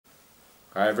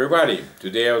Hi everybody!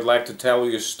 Today I would like to tell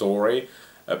you a story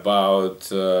about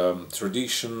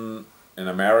tradition in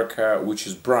America, which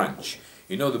is brunch.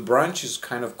 You know, the brunch is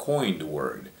kind of coined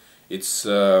word. It's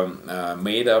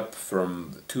made up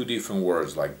from two different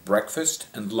words like breakfast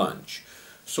and lunch.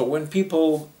 So when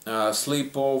people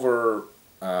sleep over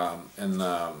and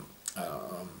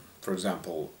for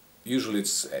example, usually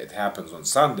it happens on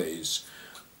Sundays.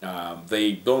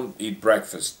 They don't eat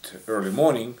breakfast early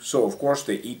morning, so of course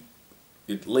they eat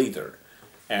it later,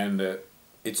 and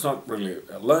it's not really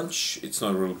a lunch, it's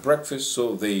not really breakfast,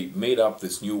 so they made up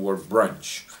this new word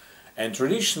brunch. And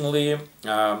traditionally,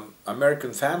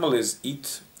 American families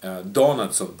eat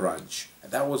donuts on brunch.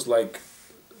 That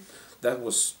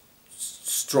was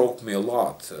stroked me a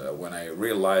lot when I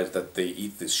realized that they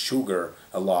eat this sugar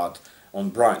a lot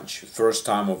on brunch, first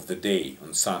time of the day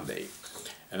on Sunday.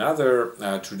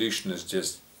 Another tradition is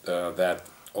just that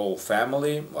all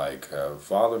family, like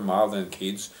father, mother, and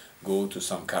kids, go to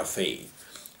some cafe.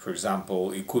 For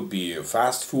example, it could be a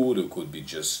fast food, it could be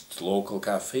just local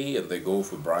cafe, and they go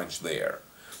for brunch there.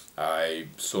 I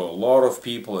saw a lot of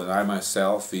people, and I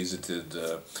myself visited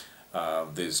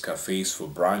these cafes for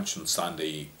brunch on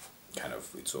Sunday. Kind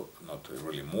of, it's not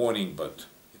really morning, but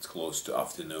it's close to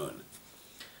afternoon.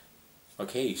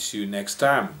 Okay, see you next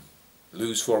time.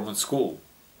 Lewis Foreman School.